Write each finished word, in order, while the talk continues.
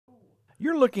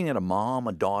You're looking at a mom,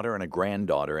 a daughter, and a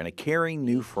granddaughter, and a caring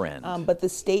new friend. But the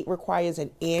state requires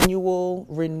an annual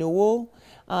renewal,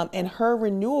 and her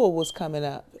renewal was coming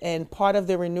up, and part of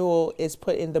the renewal is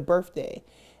put in the birthday.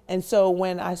 And so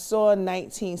when I saw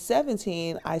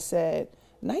 1917, I said,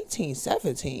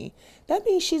 1917? That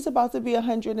means she's about to be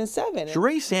 107.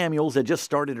 Sharay Samuels had just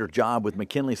started her job with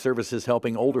Mckinely Services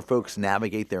helping older folks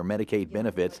navigate their Medicaid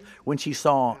benefits when she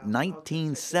saw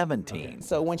 1917.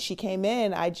 So when she came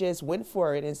in, I just went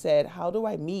for it and said, how do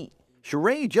I meet?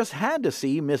 Sharay just had to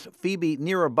see Miss Phoibe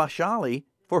Nyirabashali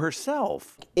for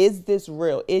herself. Is this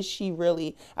real? Is she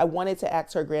really? I wanted to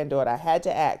ask her granddaughter. I had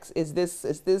to ask, is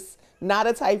this not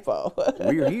a typo?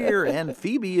 We're here, and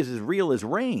Phoebe is as real as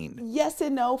rain. Yes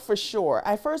and no, for sure.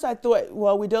 At first I thought,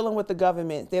 well, we're dealing with the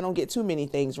government. They don't get too many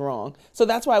things wrong. So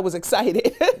that's why I was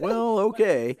excited. Well,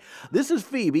 okay. This is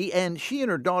Phoebe, and she and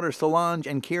her daughter Solange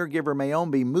and caregiver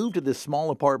Maombi moved to this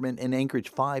small apartment in Anchorage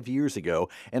 5 years ago.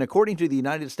 And according to the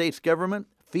United States government,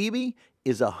 Phoebe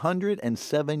is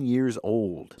 107 years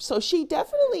old. So she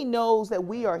definitely knows that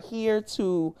we are here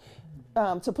to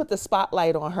put the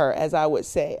spotlight on her, as I would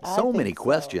say. So many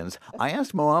questions. I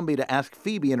asked Maombi to ask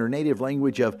Phoebe in her native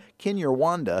language of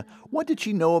Kinyarwanda, what did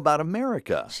she know about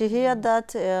America? She heard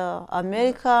that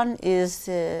American is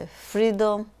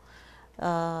freedom,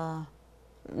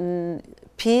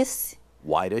 peace.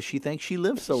 Why does she think she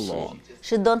lived so long?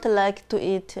 She don't like to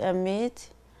eat meat.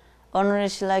 Only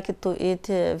she like to eat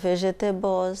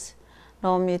vegetables,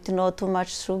 no meat, not too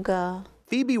much sugar.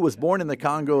 Phoebe was born in the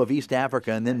Congo of East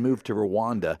Africa and then moved to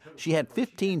Rwanda. She had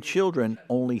 15 children,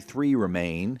 only 3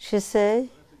 remain. She said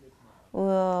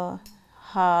her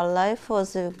life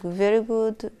was very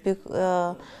good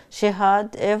because she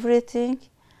had everything.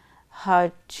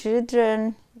 Her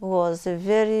children was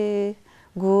very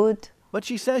good. But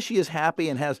she says she is happy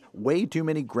and has way too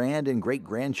many grand and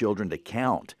great-grandchildren to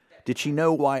count. Did she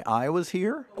know why I was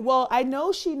here? Well, I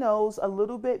know she knows a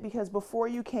little bit because before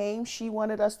you came, she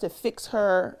wanted us to fix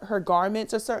her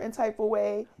garments a certain type of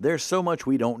way. There's so much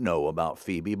we don't know about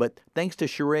Phoebe, but thanks to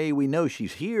Sharay, we know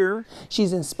she's here.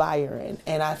 She's inspiring,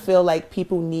 and I feel like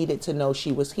people needed to know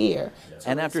she was here.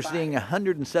 And after seeing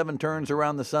 107 turns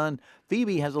around the sun,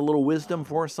 Phoebe has a little wisdom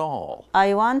for us all.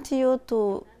 I want you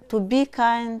to be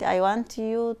kind. I want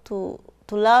you to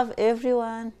love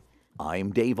everyone.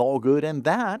 I'm Dave Allgood, and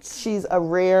that's... She's a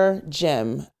rare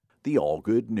gem. The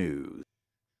Allgood News.